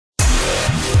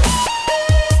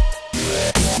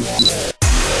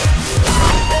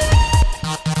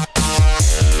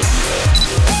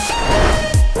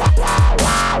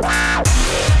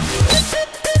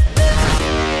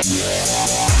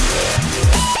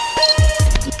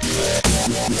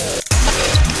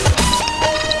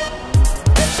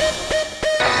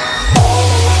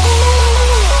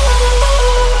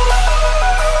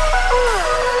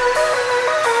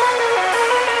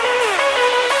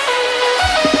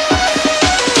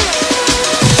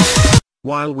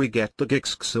While we get the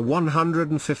Gixxer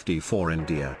 150 for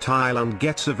India, Thailand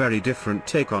gets a very different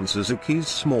take on Suzuki's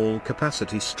small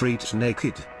capacity street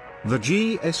naked. The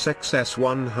GSX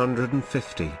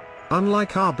S150.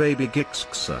 Unlike our baby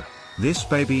Gixxer, this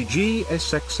baby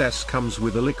GSX-S comes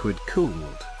with a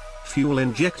liquid-cooled,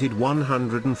 fuel-injected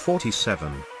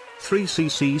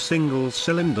 147.3cc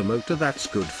single-cylinder motor that's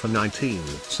good for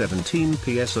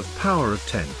 19-17 PS of power at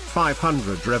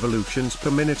 500 revolutions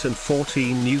per minute and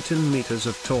 14 Newton-meters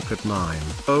of torque at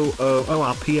 9,000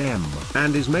 RPM,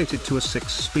 and is mated to a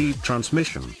 6-speed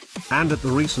transmission. And at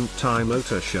the recent Thai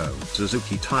Motor Show,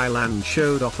 Suzuki Thailand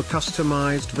showed off a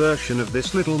customized version of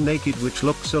this little naked which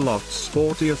looks a lot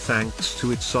sportier thanks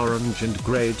to its orange and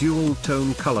grey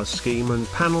dual-tone color scheme and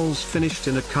panels finished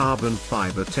in a carbon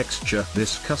fiber texture.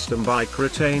 This custom bike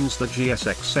retains the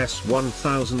GSX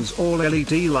S1000's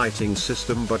all-LED lighting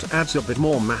system but adds a bit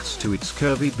more mass to its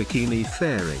curvy bikini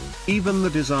fairing. Even the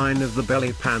design of the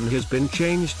belly pan has been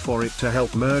changed for it to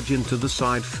help merge into the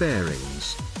side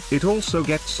fairings. It also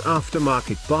gets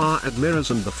aftermarket bar and mirrors,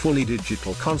 and the fully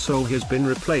digital console has been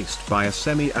replaced by a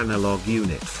semi-analog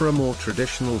unit for a more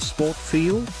traditional sport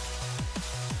feel.